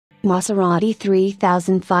Maserati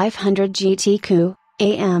 3500 GT Coupe,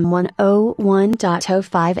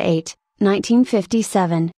 AM101.058,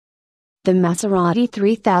 1957. The Maserati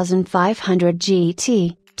 3500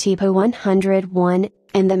 GT, Tipo 101,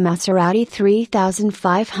 and the Maserati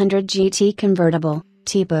 3500 GT Convertible,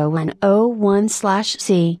 Tipo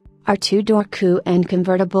 101/C, are two-door coupe and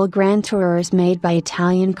convertible Grand Tourers made by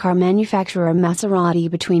Italian car manufacturer Maserati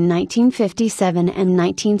between 1957 and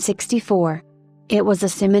 1964. It was a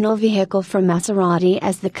seminal vehicle for Maserati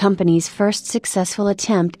as the company's first successful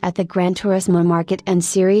attempt at the Gran Turismo market and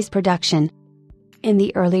series production. In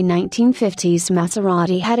the early 1950s,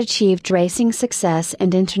 Maserati had achieved racing success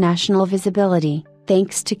and international visibility,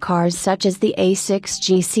 thanks to cars such as the A6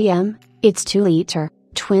 GCM. Its 2-liter,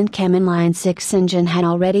 twin-cam inline-six engine had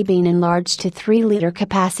already been enlarged to 3-liter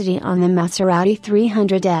capacity on the Maserati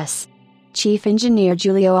 300S. Chief engineer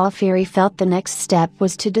Giulio Alfieri felt the next step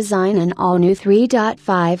was to design an all-new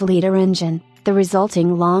 3.5-liter engine. The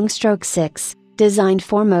resulting long-stroke 6, designed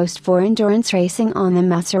foremost for endurance racing on the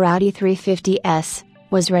Maserati 350S,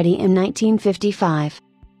 was ready in 1955.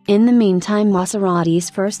 In the meantime, Maserati's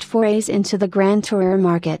first forays into the Grand Tourer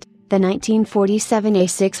market, the 1947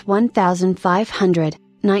 A6 1500,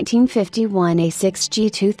 1951 A6G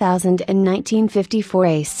 2000 and 1954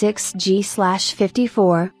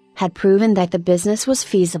 A6G/54, had proven that the business was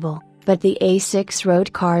feasible, but the A6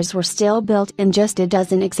 road cars were still built in just a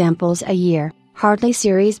dozen examples a year, hardly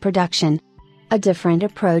series production. A different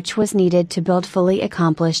approach was needed to build fully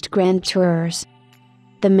accomplished Grand Tourers.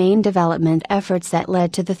 The main development efforts that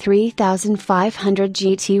led to the 3500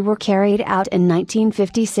 GT were carried out in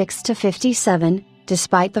 1956 to 57,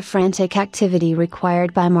 despite the frantic activity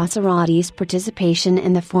required by Maserati's participation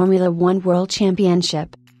in the Formula One World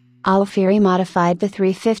Championship. Alfieri modified the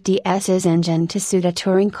 350S's engine to suit a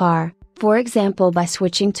touring car, for example by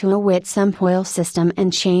switching to a Whitsun oil system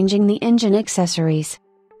and changing the engine accessories.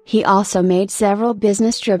 He also made several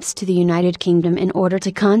business trips to the United Kingdom in order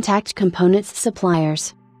to contact components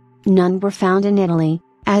suppliers. None were found in Italy,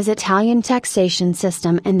 as Italian taxation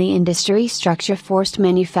system and the industry structure forced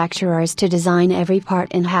manufacturers to design every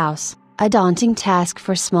part in-house, a daunting task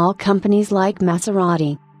for small companies like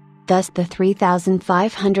Maserati. Thus the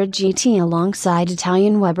 3500 GT, alongside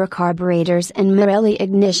Italian Weber carburetors and Marelli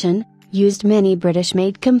ignition, used many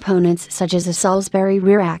British-made components such as a Salisbury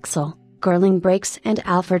rear axle, Girling brakes and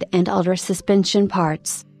Alford and Alder suspension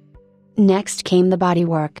parts. Next came the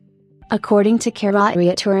bodywork. According to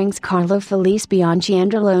Carrozzeria Touring's Carlo Felice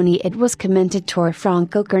Bianchi-Androloni, it was commentator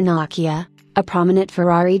Franco Carnacchia, a prominent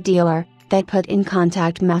Ferrari dealer, that put in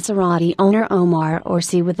contact Maserati owner Omar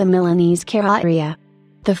Orsi with the Milanese Carrozzeria.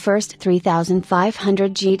 The first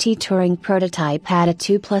 3500 GT Touring prototype had a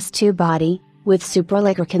 2+2 body, with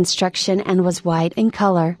superleggera construction and was white in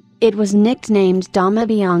color. It was nicknamed Dama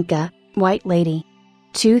Bianca, White Lady.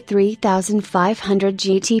 Two 3500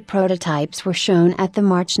 GT prototypes were shown at the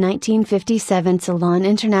March 1957 Salon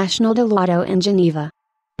International de l'Auto in Geneva.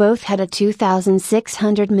 Both had a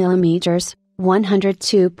 2,600 mm,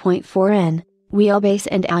 102.4 N, wheelbase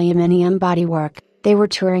and aluminium bodywork. They were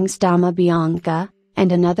Touring's Dama Bianca,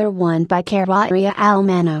 and another one by Carrozzeria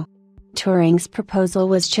Almano. Touring's proposal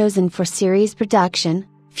was chosen for series production.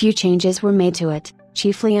 Few changes were made to it,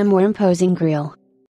 chiefly a more imposing grille,